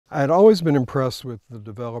I had always been impressed with the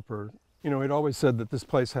developer. You know, he'd always said that this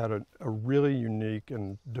place had a really unique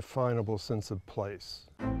and definable sense of place.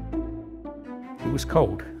 It was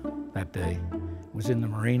cold that day. It was in the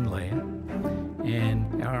marine layer,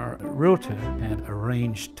 and our realtor had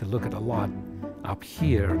arranged to look at a lot up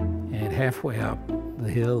here, and halfway up the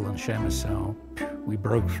hill in Chamisel, we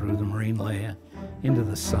broke through the marine layer into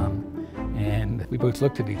the sun, and we both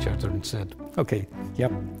looked at each other and said, okay,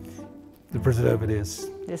 yep, the preserve it is.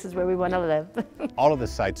 This is where we want to live. All of the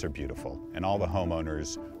sites are beautiful, and all the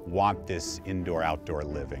homeowners want this indoor-outdoor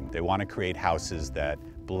living. They want to create houses that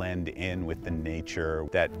blend in with the nature,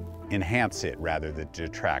 that enhance it rather than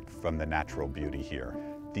detract from the natural beauty here.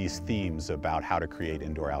 These themes about how to create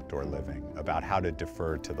indoor-outdoor living, about how to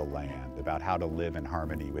defer to the land, about how to live in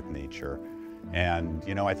harmony with nature. And,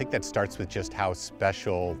 you know, I think that starts with just how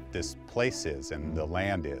special this place is and the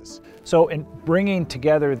land is. So in bringing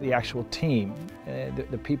together the actual team,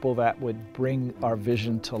 the people that would bring our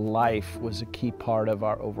vision to life was a key part of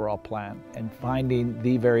our overall plan. And finding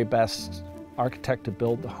the very best architect to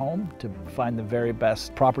build the home, to find the very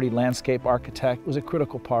best property landscape architect was a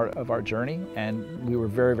critical part of our journey. And we were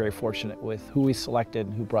very, very fortunate with who we selected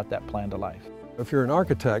and who brought that plan to life. If you're an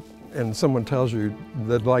architect and someone tells you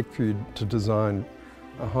they'd like for you to design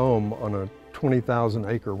a home on a 20,000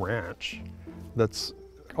 acre ranch that's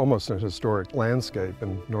almost a historic landscape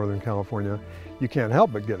in Northern California, you can't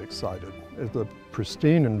help but get excited. It's a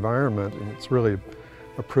pristine environment, and it's really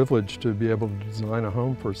a privilege to be able to design a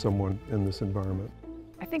home for someone in this environment.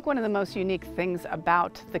 I think one of the most unique things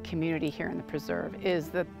about the community here in the preserve is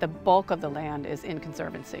that the bulk of the land is in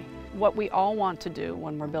conservancy. What we all want to do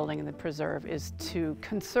when we're building in the preserve is to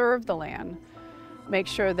conserve the land, make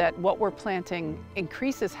sure that what we're planting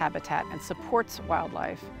increases habitat and supports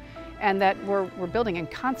wildlife, and that we're building in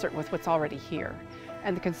concert with what's already here.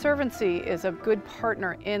 And the Conservancy is a good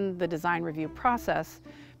partner in the design review process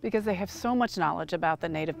because they have so much knowledge about the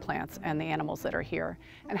native plants and the animals that are here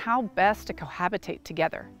and how best to cohabitate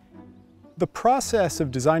together. The process of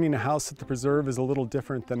designing a house at the preserve is a little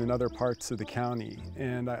different than in other parts of the county,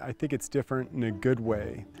 and I think it's different in a good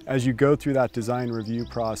way. As you go through that design review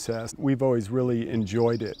process, we've always really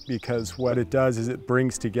enjoyed it because what it does is it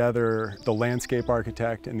brings together the landscape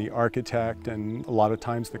architect and the architect and a lot of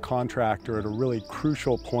times the contractor at a really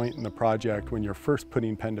crucial point in the project when you're first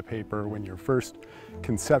putting pen to paper, when you're first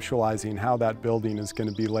conceptualizing how that building is going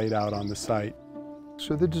to be laid out on the site.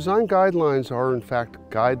 So the design guidelines are in fact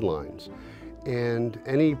guidelines, and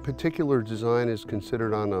any particular design is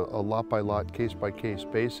considered on a lot-by-lot, case-by-case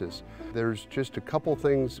basis. There's just a couple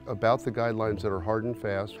things about the guidelines that are hard and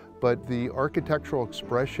fast, but the architectural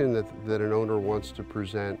expression that an owner wants to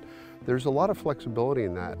present, there's a lot of flexibility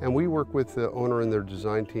in that. And we work with the owner and their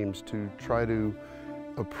design teams to try to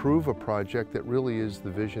approve a project that really is the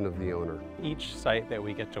vision of the owner. Each site that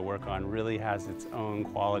we get to work on really has its own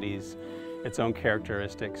qualities, its own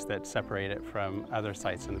characteristics that separate it from other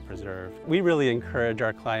sites in the preserve. We really encourage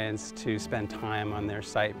our clients to spend time on their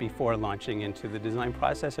site before launching into the design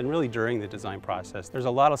process and really during the design process. There's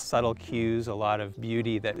a lot of subtle cues, a lot of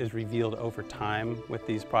beauty that is revealed over time with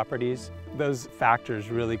these properties. Those factors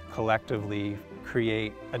really collectively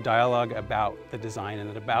create a dialogue about the design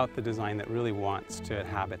and about the design that really wants to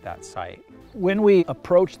inhabit that site. When we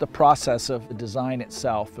approached the process of the design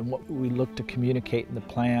itself and what we looked to communicate in the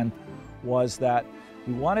plan was that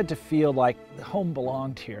we wanted to feel like the home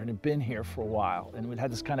belonged here and had been here for a while, and it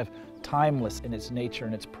had this kind of timeless in its nature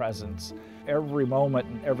and its presence. Every moment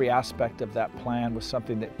and every aspect of that plan was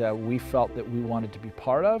something that we felt that we wanted to be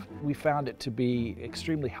part of. We found it to be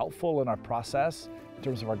extremely helpful in our process in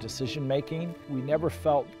terms of our decision making. We never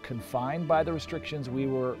felt confined by the restrictions. We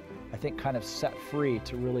were, I think, kind of set free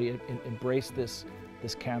to really embrace this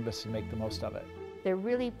canvas and make the most of it. They're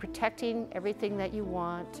really protecting everything that you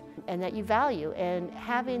want and that you value, and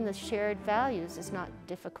having the shared values is not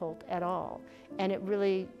difficult at all. And it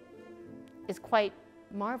really is quite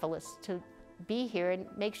marvelous to be here and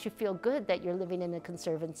makes you feel good that you're living in a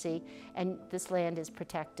conservancy and this land is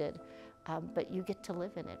protected, but you get to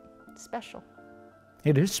live in it. It's special.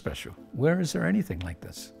 It is special. Where is there anything like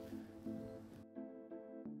this?